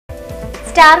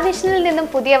Star വിഷനിൽ നിന്നും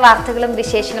പുതിയ വാർത്തകളും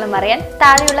വിശേഷങ്ങളും അറിയാൻ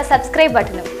താഴെയുള്ള സബ്സ്ക്രൈബ്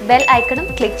ബട്ടണും ബെൽ ഐക്കണും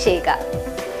ക്ലിക്ക് ചെയ്യുക.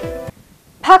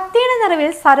 ഭക്തിയുടെ നിറവിൽ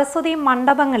സരസ്വതി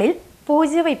മണ്ഡപങ്ങളിൽ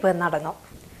പൂജവയ്പ് നടന്നു.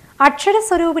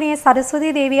 അക്ഷരസ്വരൂപിണിയെ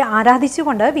സരസ്വതി ദേവിയെ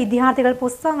ആരാധിച്ചുകൊണ്ട് വിദ്യാർത്ഥികൾ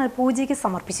പുസ്തകങ്ങൾ പൂജയ്ക്ക്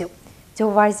സമർപ്പിച്ചു.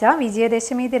 ചൊവ്വാഴ്ച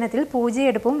വിജയദശമി ദിനത്തിൽ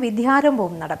പൂജയെടുപ്പും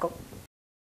വിദ്യാരംഭവും നടക്കും.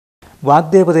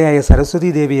 വാഗ്ദേവതയായ സരസ്വതി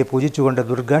ദേവിയെ പൂജിച്ചുകൊണ്ട്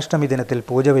ദുർഗാഷ്ടമി ദിനത്തിൽ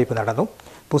പൂജവയ്പ് നടന്നു.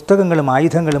 പുസ്തകങ്ങളും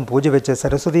ആയുധങ്ങളും പൂജവെച്ച്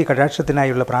സരസ്വതി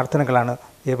കടാക്ഷത്തിനായുള്ള പ്രാർത്ഥനകളാണ്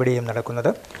എവിടെയും നടക്കുന്നത്.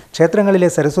 ക്ഷേത്രങ്ങളിലെ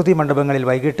സരസ്വതി മണ്ഡപങ്ങളിൽ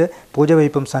വൈകിട്ട്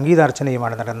പൂജവയ്പും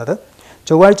സംഗീതാർച്ചനയുമാണ് നടന്നത്.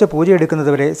 ചൊവ്വാഴ്ച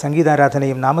പൂജയെടുക്കുന്നതുവരെ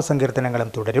സംഗീതാരാധനയും നാമസങ്കീർത്തനങ്ങളും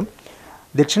തുടരും.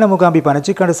 ദക്ഷിണമുഖാംബി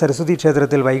പനച്ചിക്കാട് സരസ്വതി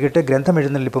ക്ഷേത്രത്തിൽ വൈകിട്ട്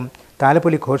ഗ്രന്ഥമെഴുന്നള്ളിപ്പും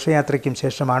താലപ്പൊലി ഘോഷയാത്രയ്ക്കും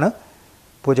ശേഷമാണ്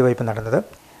പൂജവയ്പ് നടന്നത്.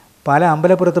 പാല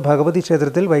അമ്പലപ്പുറത്ത് ഭഗവതി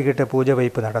ക്ഷേത്രത്തിൽ വൈകിട്ട്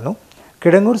പൂജവയ്പ് നടന്നു.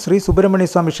 കിടങ്ങൂർ ശ്രീ സുബ്രഹ്മണ്യ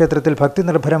സ്വാമി ക്ഷേത്രത്തിൽ ഭക്തി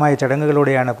നിർഭരമായ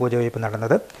ചടങ്ങുകളോടെയാണ് പൂജവയ്പ്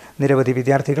നടന്നത്. നിരവധി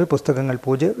വിദ്യാർത്ഥികൾ പുസ്തകങ്ങൾ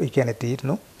പൂജ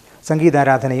വയ്ക്കാനെത്തിയിരുന്നു.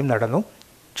 സംഗീതാരാധനയും നടന്നു.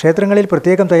 ക്ഷേത്രങ്ങളിൽ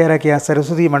പ്രത്യേകം തയ്യാറാക്കിയ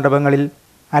സരസ്വതി മണ്ഡപങ്ങളിൽ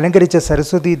അലങ്കരിച്ച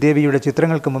സരസ്വതി ദേവിയുടെ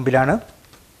ചിത്രങ്ങൾക്ക് മുമ്പിലാണ്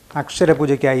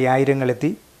അക്ഷരപൂജയ്ക്കായി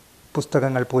ആയിരങ്ങളെത്തി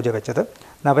പുസ്തകങ്ങൾ പൂജ വെച്ചത്.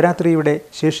 നവരാത്രിയുടെ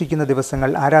ശേഷിക്കുന്ന ദിവസങ്ങൾ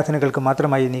ആരാധനകൾക്ക്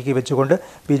മാത്രമായി നീക്കിവെച്ചുകൊണ്ട്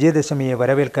വിജയദശമിയെ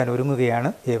വരവേൽക്കാൻ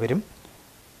ഒരുങ്ങുകയാണ് ഏവരും.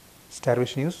 Star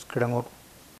vision news, Kidangoor.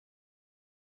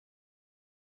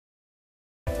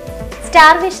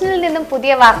 Star വിഷനിൽ നിന്നും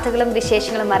പുതിയ വാർത്തകളും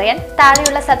വിശേഷങ്ങളും അറിയാൻ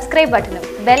താഴെയുള്ള സബ്സ്ക്രൈബ് ബട്ടണും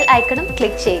ബെൽ ഐക്കണും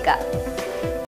ക്ലിക്ക് ചെയ്യുക.